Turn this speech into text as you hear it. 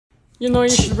You know, you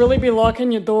should really be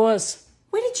locking your doors.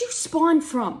 Where did you spawn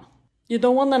from? You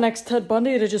don't want the next Ted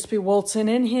Bundy to just be waltzing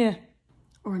in here.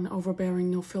 Or an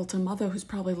overbearing, no-filter mother who's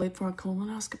probably late for a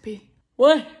colonoscopy.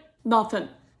 What? Nothing.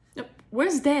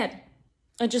 Where's Dad?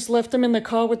 I just left him in the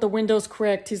car with the windows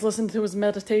cracked. He's listening to his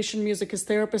meditation music his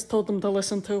therapist told him to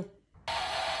listen to.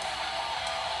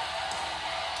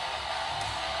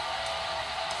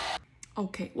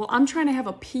 Okay, well, I'm trying to have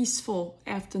a peaceful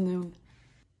afternoon.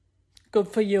 Good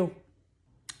for you.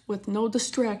 With no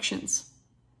distractions.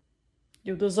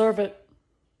 You deserve it.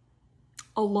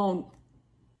 Alone.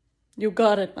 You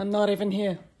got it. I'm not even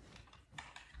here.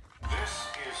 This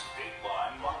is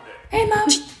Dateline Monday. Hey, Mom!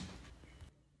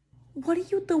 What are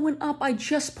you doing up? I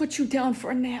just put you down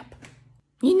for a nap.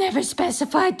 You never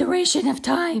specified duration of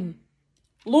time.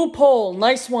 Loophole.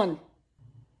 Nice one.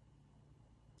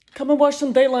 Come and watch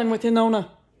some Dateline with your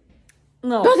Nona.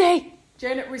 No. Go day.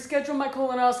 Janet, reschedule my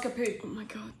colonoscopy. Oh my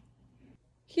god.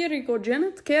 Here you go,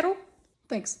 Janet. Carol.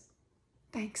 Thanks.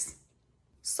 Thanks.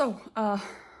 So,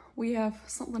 we have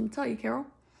something to tell you, Carol.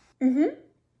 Mm-hmm.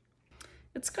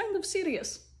 It's kind of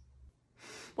serious.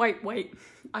 Wait.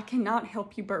 I cannot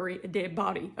help you bury a dead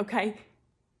body, okay?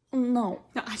 No.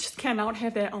 No, I just cannot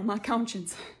have that on my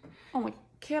conscience. Oh my,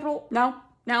 Carol. No,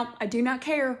 I do not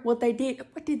care what they did.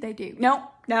 What did they do? No.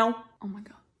 Oh my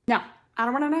god. No, I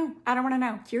don't want to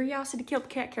know. Curiosity killed the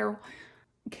cat, Carol.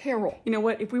 Carol. You know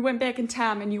what? If we went back in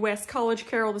time and you asked college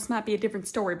Carol, this might be a different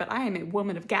story, but I am a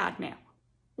woman of God now.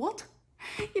 What?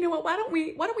 You know what? Why don't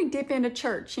we dip into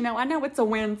church? You know, I know it's a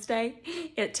Wednesday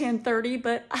at 10:30,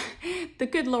 but the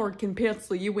good Lord can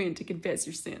pencil you in to confess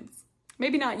your sins.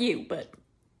 Maybe not you, but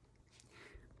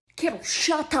Carol,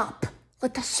 shut up.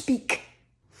 Let us speak.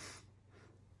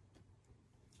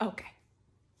 Okay.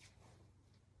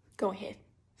 Go ahead.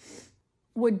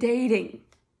 We're dating.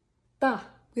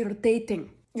 We're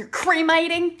dating. You're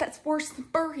cremating? That's worse than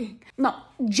burying. No,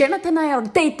 Janet and I are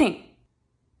dating.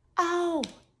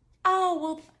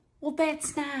 Oh, well,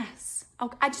 that's nice.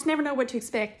 Okay, I just never know what to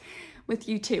expect with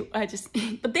you two. But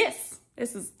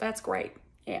that's great.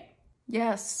 Yeah.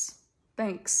 Yes.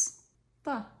 Thanks.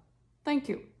 Thank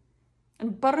you.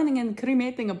 And burning and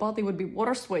cremating a body would be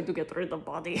worse way to get rid of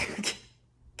body.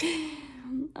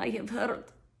 I have heard.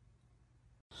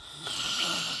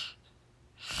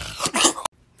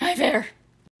 Hi there.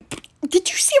 Did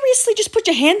you seriously just put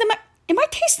your hand in my... Am I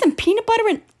tasting peanut butter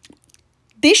and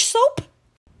dish soap?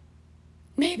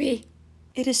 Maybe.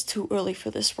 It is too early for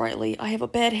this, Riley. I have a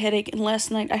bad headache, and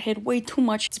last night I had way too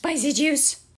much... Spicy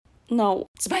juice? No.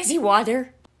 Spicy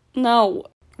water? No.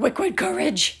 Liquid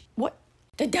courage? What?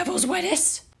 The devil's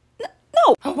lettuce?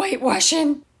 No. A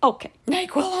whitewashing? Okay.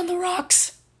 NyQuil on the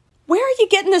rocks? Where are you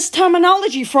getting this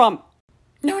terminology from?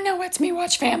 No, it's me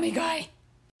watch Family Guy.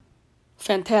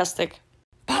 Fantastic.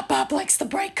 Pop likes the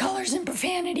bright colors and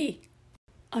profanity.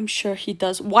 I'm sure he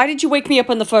does. Why did you wake me up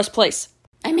in the first place?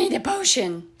 I made a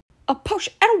potion. A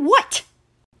potion? Out of what?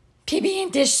 PB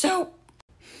and dish soap.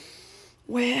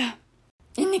 Where?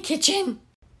 In the kitchen.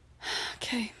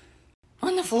 Okay.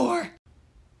 On the floor.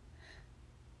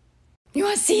 You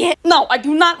want to see it? No, I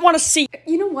do not want to see it.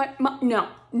 You know what? No.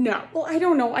 Well, I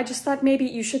don't know. I just thought maybe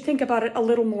you should think about it a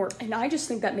little more. And I just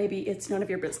think that maybe it's none of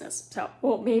your business. So,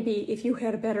 well, maybe if you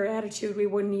had a better attitude, we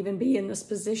wouldn't even be in this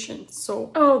position. So,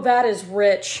 oh, that is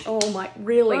rich. Oh my,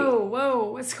 really?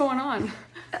 Whoa, what's going on?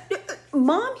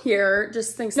 Mom here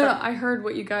just thinks No, that... I heard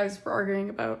what you guys were arguing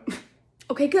about.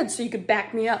 Okay, good. So you could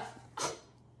back me up.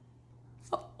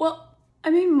 Well, I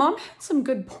mean, Mom had some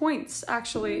good points,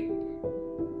 actually.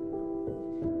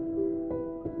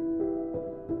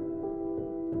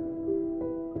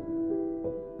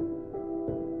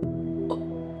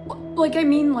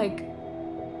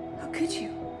 How could you?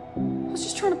 I was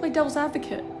just trying to play devil's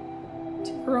advocate.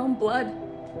 To your own blood.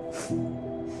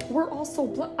 We're also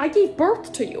blood. I gave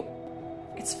birth to you.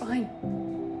 It's fine.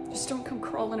 Just don't come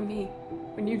crawling to me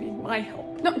when you need my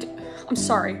help. No, I'm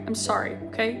sorry,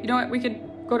 okay? You know what? We could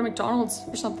go to McDonald's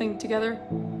or something together.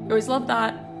 You always loved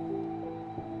that.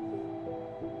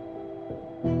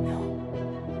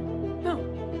 No.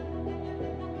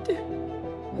 Dude,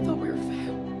 I thought we were family.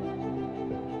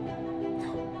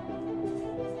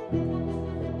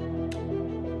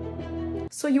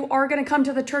 So you are gonna come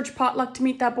to the church potluck to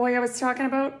meet that boy I was talking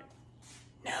about?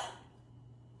 No.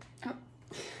 Oh.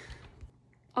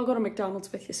 I'll go to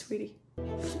McDonald's with you, sweetie.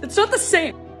 It's not the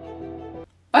same.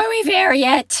 Are we there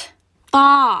yet?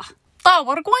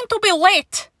 We're going to be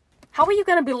late. How are you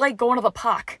gonna be late going to the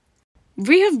park?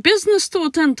 We have business to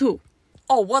attend to.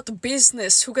 Oh, what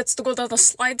business? Who gets to go down the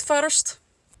slide first?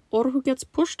 Or who gets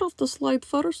pushed off the slide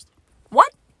first?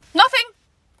 What? Nothing.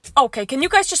 Okay, can you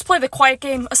guys just play the quiet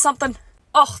game or something?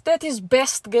 Oh, that is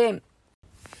best game.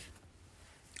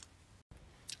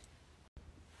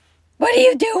 What are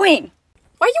you doing?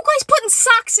 Why are you guys putting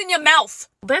socks in your mouth?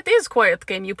 That is quiet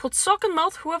game. You put sock in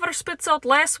mouth, whoever spits out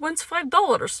last wins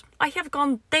 $5. I have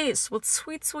gone days with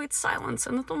sweet, sweet silence,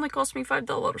 and it only cost me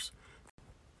 $5.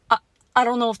 I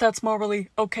don't know if that's morally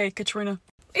okay, Katrina.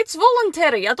 It's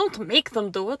voluntary. I don't make them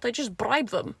do it. I just bribe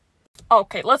them.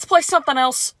 Okay, let's play something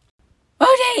else.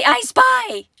 Okay, I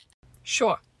spy.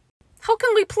 Sure. How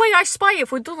can we play I Spy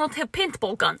if we do not have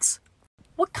paintball guns?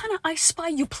 What kind of I Spy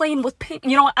you playing with paint?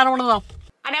 You know what? I don't know.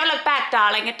 I never look back,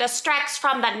 darling. It distracts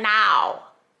from the now.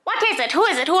 What is it? Who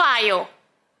is it? Who are you?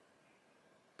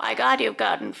 By God, you've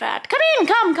gotten fat. Come in,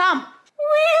 come.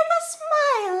 With a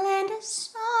smile and a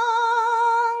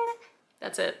song.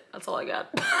 That's it. That's all I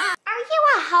got. Are you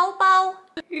a hobo?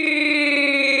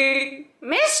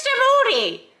 Mr.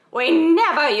 Moody, we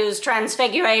never use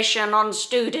transfiguration on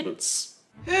students.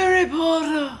 Harry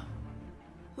Potter,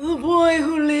 the boy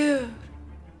who lived,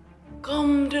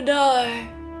 come to die.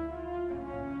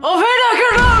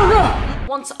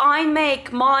 Once I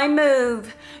make my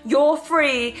move, you're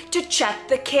free to check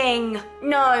the king.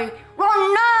 No.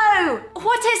 Ron, no!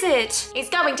 What is it? He's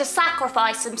going to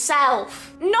sacrifice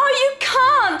himself. No, you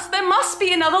can't! There must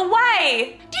be another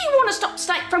way! Do you want to stop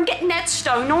Snape from getting that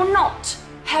stone or not?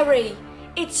 Harry,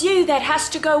 it's you that has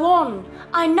to go on.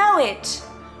 I know it.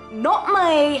 Not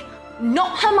me,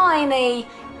 not Hermione,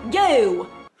 you.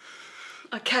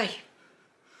 Okay.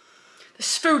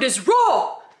 This food is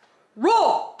raw!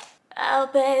 Raw! Oh,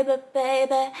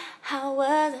 baby, how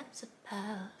was I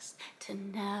supposed to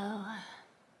know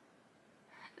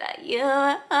that you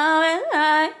were always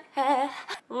right here?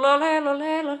 Lole,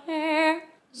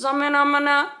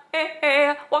 zamina,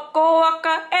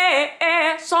 waka,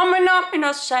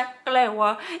 samina,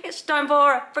 seklewa. It's time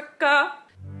for Africa.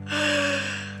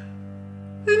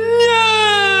 No!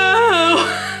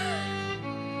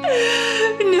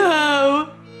 No!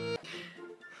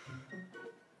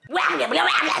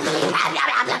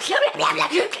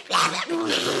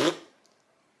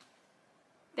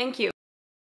 Thank you.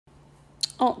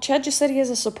 Oh, Chad just said he has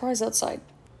a surprise outside.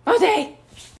 Are they?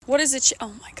 What is it?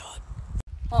 Oh my god.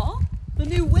 Oh, The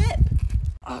new whip!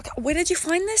 God, where did you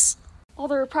find this? Oh,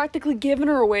 they're practically giving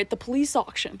her away at the police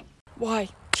auction. Why,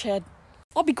 Chad?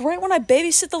 I'll be great when I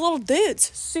babysit the little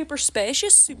dudes. Super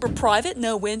spacious, super private,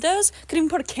 no windows. Could even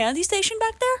put a candy station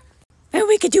back there. And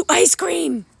we could do ice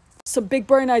cream. Some big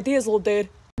brain ideas, little dude.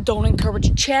 Don't encourage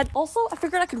it, Chad. Also, I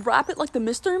figured I could wrap it like the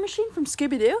mystery machine from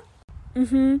Scooby-Doo.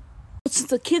 But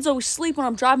since the kids always sleep when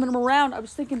I'm driving them around, I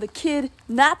was thinking the kid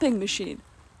napping machine.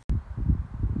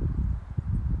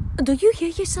 Do you hear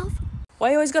yourself? Why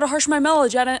you always gotta harsh my mellow,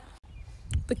 Janet?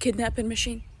 The kidnapping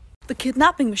machine. The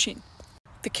kidnapping machine.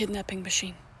 The kidnapping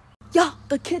machine. Yeah,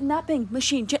 the kidnapping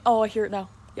machine. Oh, I hear it now.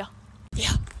 Yeah.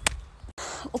 Yeah.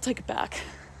 I'll take it back.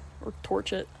 Or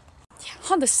torch it. Yeah,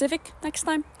 Honda Civic next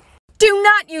time. Do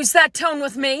not use that tone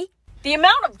with me. The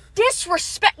amount of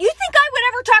disrespect. You think I would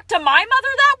ever talk to my mother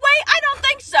that way? I don't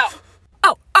think so.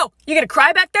 Oh, you gonna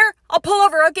cry back there? I'll pull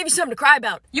over. I'll give you something to cry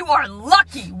about. You are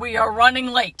lucky we are running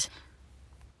late.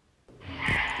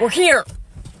 We're here.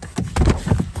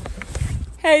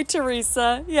 Hey,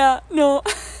 Teresa. Yeah, no.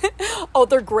 Oh,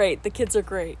 they're great. The kids are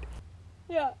great.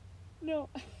 Yeah, no.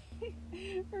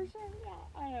 For sure,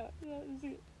 yeah, I know.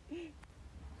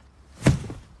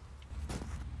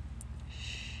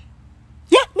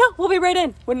 Yeah, no, we'll be right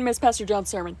in. Wouldn't miss Pastor John's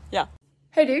sermon. Yeah.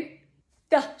 Hey, dude.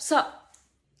 Yeah, what's up?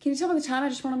 Can you tell me the time? I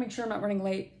just want to make sure I'm not running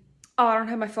late. Oh, I don't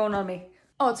have my phone on me.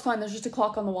 Oh, it's fine. There's just a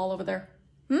clock on the wall over there.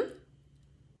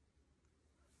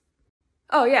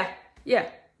 Oh, yeah. Yeah.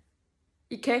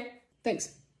 Okay?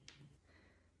 Thanks.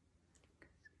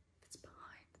 It's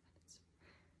behind.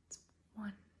 It's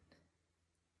 1.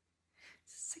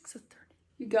 It's 6:30.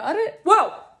 You got it?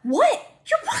 Whoa! What?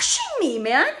 You're rushing me,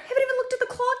 man. I haven't even looked at the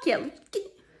clock yet.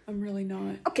 I'm really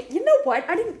not. Okay, you know what?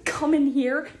 I didn't come in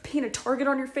here, paint a target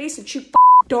on your face, and shoot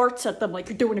darts at them like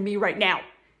you're doing to me right now.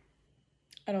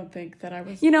 I don't think that I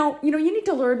was... You know, you need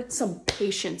to learn some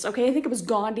patience, okay? I think it was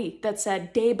Gandhi that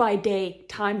said, day by day,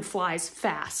 time flies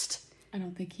fast. I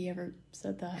don't think he ever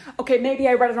said that. Okay, maybe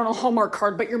I read it on a Hallmark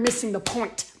card, but you're missing the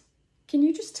point. Can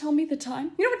you just tell me the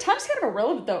time? You know what? Time's kind of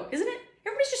irrelevant, though, isn't it?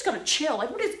 Everybody's just gonna chill.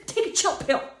 Like, what is it? Take a chill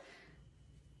pill.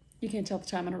 You can't tell the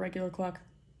time on a regular clock.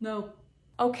 No.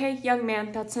 Okay, young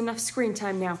man, that's enough screen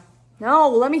time now. No,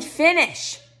 let me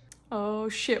finish. Oh,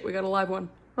 shit, we got a live one.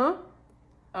 Huh?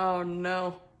 Oh,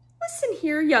 no. Listen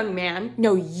here, young man.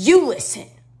 No, you listen.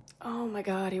 Oh, my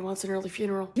God, he wants an early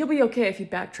funeral. He'll be okay if he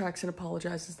backtracks and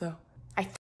apologizes, though. I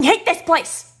hate this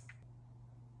place.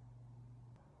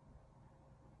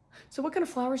 So what kind of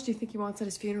flowers do you think he wants at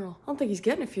his funeral? I don't think he's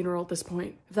getting a funeral at this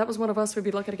point. If that was one of us, we'd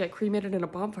be lucky to get cremated in a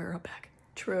bonfire out back.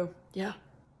 True. Yeah.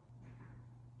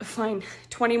 Fine.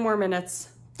 20 more minutes.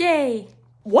 Yay!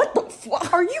 What the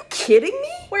fuck? Are you kidding me?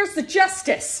 Where's the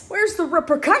justice? Where's the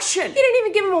repercussion? You didn't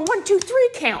even give him a 1, 2, 3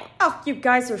 count. Oh, you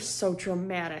guys are so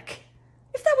dramatic.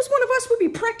 If that was one of us, we'd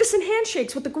be practicing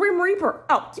handshakes with the Grim Reaper.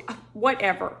 Oh, yeah,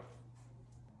 whatever.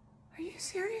 Are you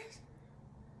serious?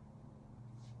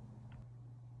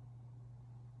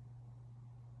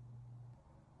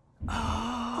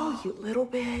 Oh, you little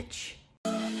bitch.